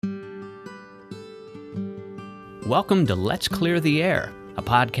Welcome to Let's Clear the Air, a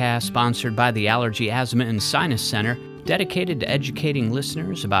podcast sponsored by the Allergy, Asthma, and Sinus Center, dedicated to educating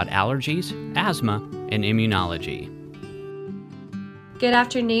listeners about allergies, asthma, and immunology. Good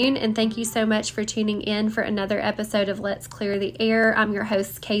afternoon, and thank you so much for tuning in for another episode of Let's Clear the Air. I'm your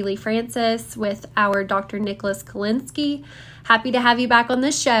host, Kaylie Francis, with our Dr. Nicholas Kolinsky. Happy to have you back on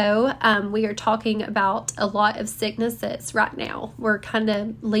the show. We are talking about a lot of sicknesses right now. We're kind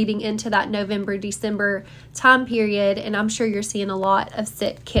of leading into that November, December time period, and I'm sure you're seeing a lot of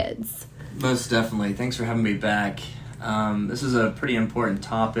sick kids. Most definitely. Thanks for having me back. This is a pretty important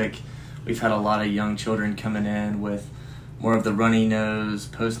topic. We've had a lot of young children coming in with more of the runny nose,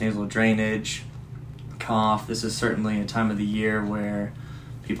 postnasal drainage, cough. This is certainly a time of the year where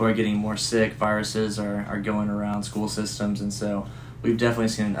people are getting more sick. Viruses are going around school systems, and so we've definitely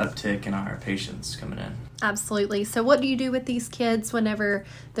seen an uptick in our patients coming in. Absolutely. So what do you do with these kids whenever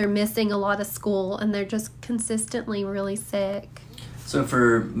they're missing a lot of school and they're just consistently really sick? So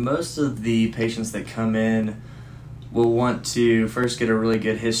for most of the patients that come in, we'll want to first get a really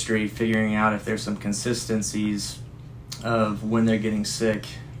good history, figuring out if there's some consistencies of when they're getting sick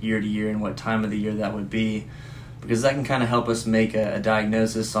year to year and what time of the year that would be, because that can kind of help us make a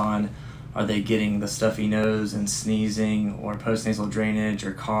diagnosis on, are they getting the stuffy nose and sneezing or postnasal drainage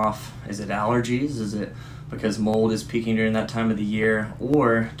or cough? Is it allergies? Is it because mold is peaking during that time of the year?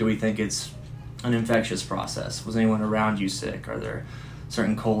 Or do we think it's an infectious process? Was anyone around you sick? Are there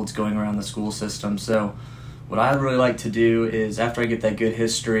certain colds going around the school system? So what I really like to do is, after I get that good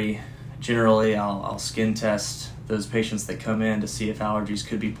history, generally I'll skin test those patients that come in to see if allergies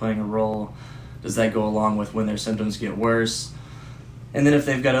could be playing a role. Does that go along with when their symptoms get worse? And then if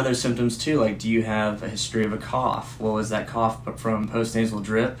they've got other symptoms too, like do you have a history of a cough? Well, is that cough from postnasal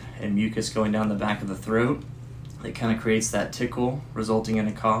drip and mucus going down the back of the throat that kind of creates that tickle resulting in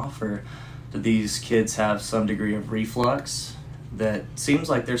a cough? Or do these kids have some degree of reflux that seems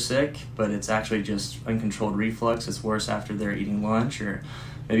like they're sick, but it's actually just uncontrolled reflux? It's worse after they're eating lunch, or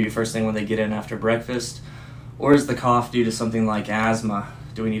maybe first thing when they get in after breakfast. Or is the cough due to something like asthma?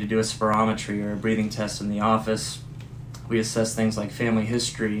 Do we need to do a spirometry or a breathing test in the office? We assess things like family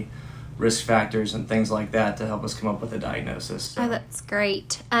history, risk factors, and things like that to help us come up with a diagnosis. So. Oh, that's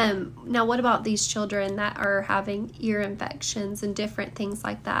great. Now, what about these children that are having ear infections and different things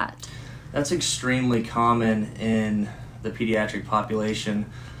like that? That's extremely common in the pediatric population.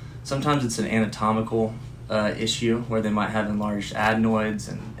 Sometimes it's an anatomical issue where they might have enlarged adenoids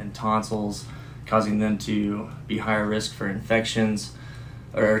and tonsils, causing them to be higher risk for infections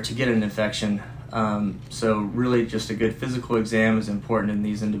or to get an infection. So really just a good physical exam is important in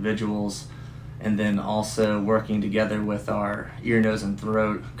these individuals, and then also working together with our ear, nose, and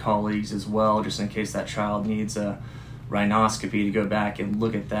throat colleagues as well, just in case that child needs a rhinoscopy to go back and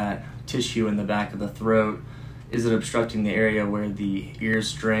look at that tissue in the back of the throat. Is it obstructing the area where the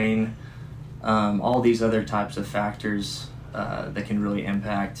ears drain? All these other types of factors that can really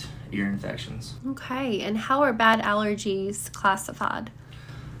impact ear infections. Okay, and how are bad allergies classified?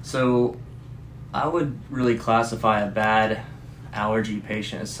 So I would really classify a bad allergy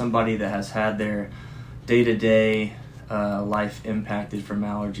patient as somebody that has had their day-to-day life impacted from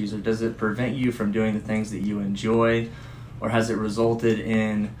allergies. Or does it prevent you from doing the things that you enjoy? Or has it resulted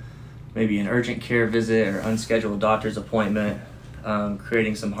in maybe an urgent care visit or unscheduled doctor's appointment,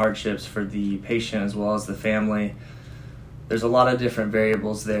 creating some hardships for the patient as well as the family? There's a lot of different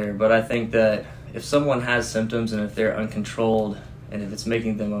variables there, but I think that if someone has symptoms and if they're uncontrolled and if it's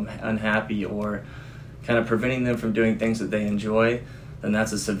making them unhappy or kind of preventing them from doing things that they enjoy, then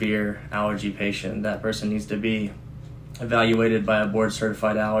that's a severe allergy patient. That person needs to be evaluated by a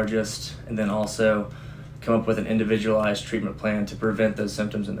board-certified allergist and then also come up with an individualized treatment plan to prevent those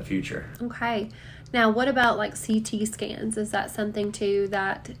symptoms in the future. Okay. Now, what about like CT scans? Is that something too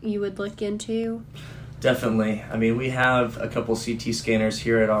that you would look into? Definitely. I mean, we have a couple CT scanners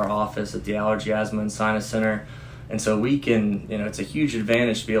here at our office at the Allergy, Asthma, and Sinus Center. And so we can, it's a huge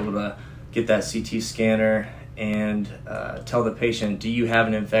advantage to be able to get that CT scanner and tell the patient, do you have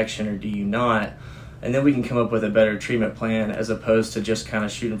an infection or do you not? And then we can come up with a better treatment plan as opposed to just kind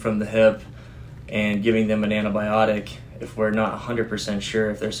of shooting from the hip and giving them an antibiotic if we're not 100% sure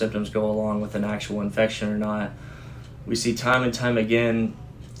if their symptoms go along with an actual infection or not. We see time and time again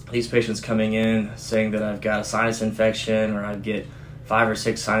these patients coming in saying that I've got a sinus infection or I get 5 or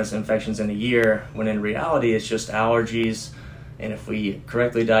 6 sinus infections in a year, when in reality it's just allergies. And if we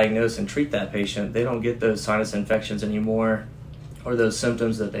correctly diagnose and treat that patient, they don't get those sinus infections anymore or those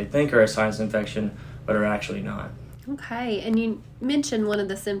symptoms that they think are a sinus infection but are actually not. Okay, and you mentioned one of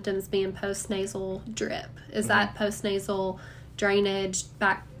the symptoms being postnasal drip. Is that postnasal drainage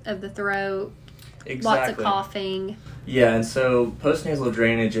back of the throat? Exactly. Lots of coughing. Yeah, and so postnasal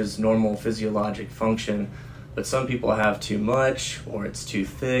drainage is normal physiologic function, but some people have too much or it's too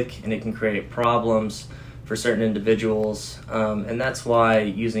thick, and it can create problems for certain individuals. And that's why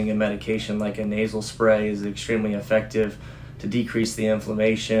using a medication like a nasal spray is extremely effective to decrease the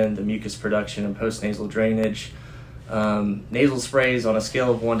inflammation, the mucus production, and postnasal drainage. Nasal sprays on a scale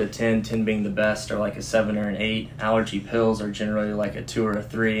of 1 to 10, 10 being the best, are like a 7 or an 8. Allergy pills are generally like a 2 or a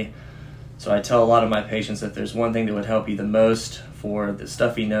 3. So I tell a lot of my patients if there's one thing that would help you the most for the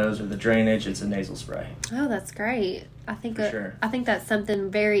stuffy nose or the drainage, it's a nasal spray. Oh, that's great. I think Sure. I think that's something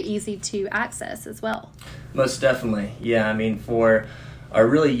very easy to access as well. Most definitely. Yeah, I mean, for our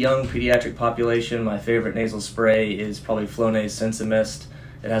really young pediatric population, my favorite nasal spray is probably Flonase Sensimist.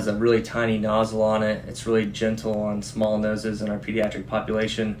 It has a really tiny nozzle on it. It's really gentle on small noses in our pediatric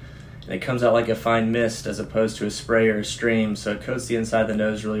population. And it comes out like a fine mist as opposed to a spray or a stream, so it coats the inside of the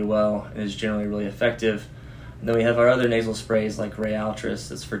nose really well and is generally really effective. And then we have our other nasal sprays like Allergies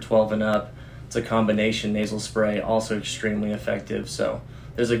that's for 12 and up. It's a combination nasal spray, also extremely effective. So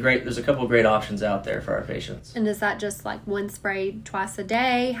there's a couple of great options out there for our patients. And is that just like one spray twice a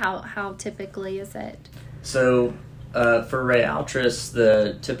day? How typically is it? So for Allergies,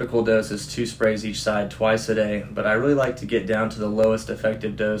 the typical dose is 2 sprays each side twice a day, but I really like to get down to the lowest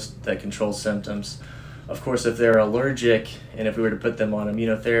effective dose that controls symptoms. Of course, if they're allergic and if we were to put them on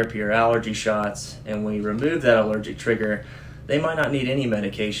immunotherapy or allergy shots and we remove that allergic trigger, they might not need any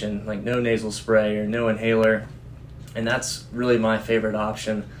medication, like no nasal spray or no inhaler, and that's really my favorite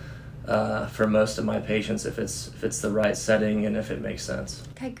option for most of my patients if it's the right setting and if it makes sense.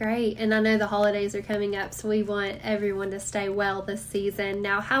 Okay, great. And I know the holidays are coming up, so we want everyone to stay well this season.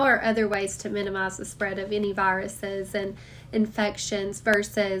 Now, how are other ways to minimize the spread of any viruses and infections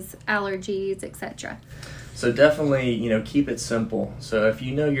versus allergies, etc.? So definitely, keep it simple. So if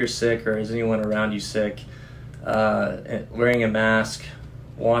you know you're sick or is anyone around you sick, wearing a mask,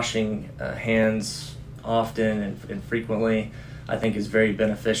 washing hands often and frequently, I think is very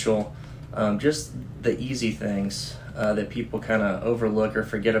beneficial. Just the easy things that people kind of overlook or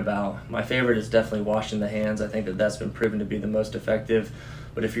forget about. My favorite is definitely washing the hands. I think that's been proven to be the most effective.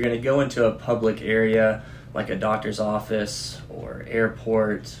 But if you're going to go into a public area like a doctor's office or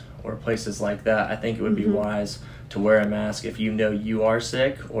airport or places like that, I think it would be wise to wear a mask if you know you are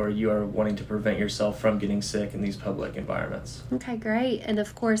sick or you are wanting to prevent yourself from getting sick in these public environments. Okay, great. And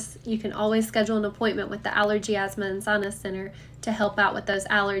of course, you can always schedule an appointment with the Allergy, Asthma, and Sinus Center to help out with those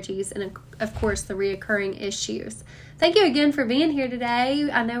allergies and, of course, the reoccurring issues. Thank you again for being here today.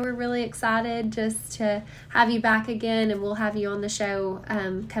 I know we're really excited just to have you back again, and we'll have you on the show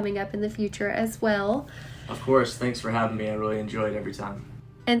coming up in the future as well. Of course. Thanks for having me. I really enjoy it every time.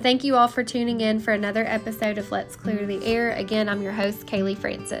 And thank you all for tuning in for another episode of Let's Clear the Air. Again, I'm your host, Kaylie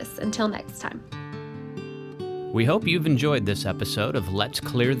Francis. Until next time. We hope you've enjoyed this episode of Let's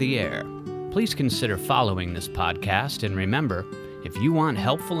Clear the Air. Please consider following this podcast, and remember, if you want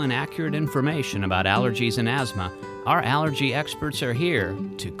helpful and accurate information about allergies and asthma, our allergy experts are here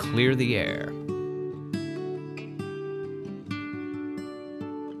to clear the air.